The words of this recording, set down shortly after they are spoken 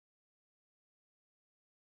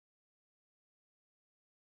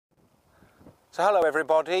So hello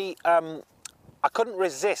everybody, I couldn't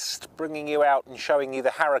resist bringing you out and showing you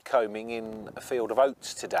the harrow combing in a field of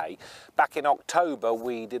oats today. Back in October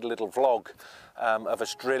we did a little vlog of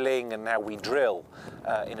us drilling and how we drill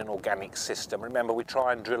in an organic system. Remember, we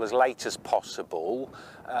try and drill as late as possible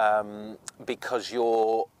because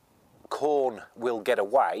your corn will get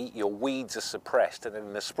away, your weeds are suppressed, and then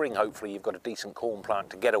in the spring hopefully you've got a decent corn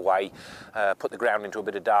plant to get away, put the ground into a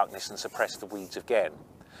bit of darkness and suppress the weeds again.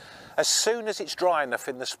 As soon as it's dry enough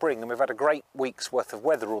in the spring, and we've had a great week's worth of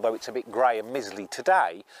weather, although it's a bit grey and mizzly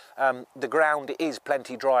today, the ground is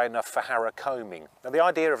plenty dry enough for harrow combing. Now the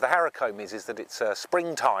idea of the harrow comb is that it's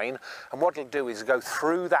springtime, and what it'll do is go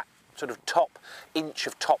through that sort of top inch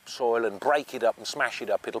of topsoil and break it up and smash it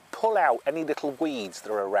up. It'll pull out any little weeds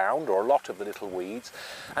that are around, or a lot of the little weeds,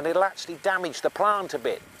 and it'll actually damage the plant a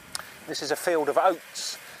bit. This is a field of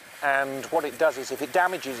oats. And what it does is, if it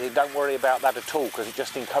damages it, don't worry about that at all, because it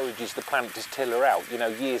just encourages the plant to tiller out. You know,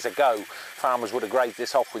 years ago, farmers would have grazed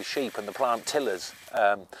this off with sheep and the plant tillers,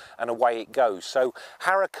 and away it goes. So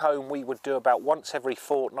harrow comb we would do about once every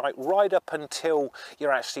fortnight, right up until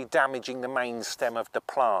you're actually damaging the main stem of the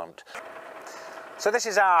plant. So this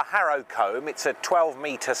is our harrow comb. It's a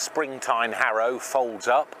 12-metre springtime harrow, folds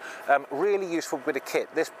up. Really useful bit of kit.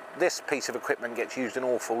 This piece of equipment gets used an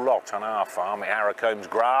awful lot on our farm. It harrow combs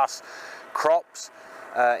grass, crops,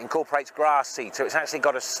 incorporates grass seed. So it's actually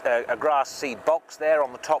got a grass seed box there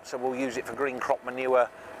on the top, so we'll use it for green crop manure,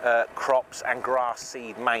 crops and grass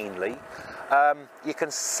seed mainly. You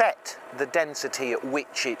can set the density at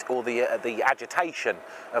which it, or the agitation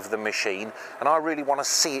of the machine, and I really want to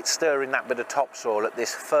see it stir in that bit of topsoil at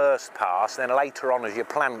this first pass. Then later on, as your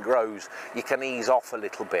plant grows, you can ease off a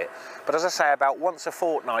little bit. But as I say, about once a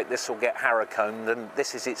fortnight this will get harrow combed, and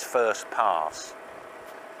this is its first pass.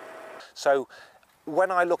 So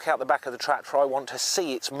when I look out the back of the tractor, I want to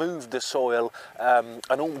see it's moved the soil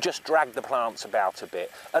and just drag the plants about a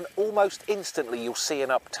bit. And almost instantly you'll see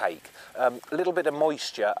an uptake, a little bit of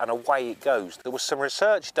moisture, and away it goes. There was some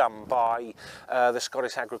research done by the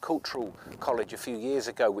Scottish Agricultural College a few years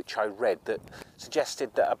ago, which I read, that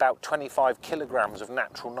suggested that about 25 kilograms of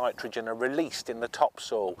natural nitrogen are released in the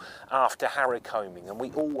topsoil after harrow combing, and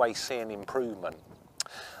we always see an improvement.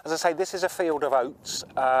 As I say, this is a field of oats,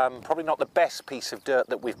 probably not the best piece of dirt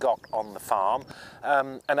that we've got on the farm,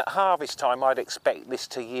 and at harvest time I'd expect this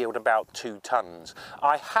to yield about 2 tonnes.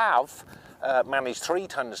 I have managed 3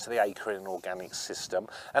 tonnes to the acre in an organic system,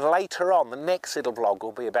 and later on the next little vlog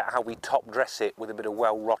will be about how we top dress it with a bit of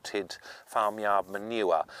well-rotted farmyard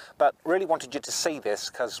manure. But really wanted you to see this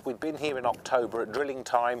because we'd been here in October at drilling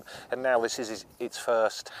time, and now this is its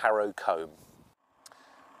first harrow comb.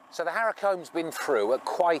 So the harrow comb's been through at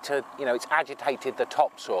quite a, it's agitated the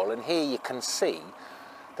topsoil, and here you can see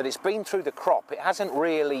that it's been through the crop. It hasn't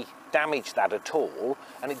really damaged that at all,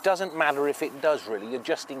 and it doesn't matter if it does really, you're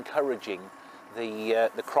just encouraging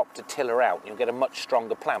the crop to tiller out. You'll get a much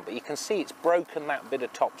stronger plant, but you can see it's broken that bit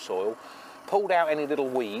of topsoil, pulled out any little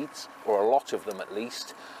weeds, or a lot of them at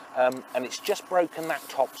least, and it's just broken that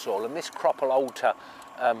topsoil, and this crop will alter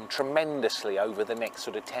tremendously over the next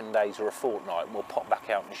sort of 10 days or a fortnight, and we'll pop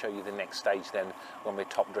back out and show you the next stage then when we're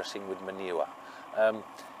top dressing with manure.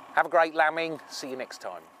 Have a great lambing, see you next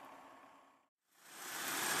time.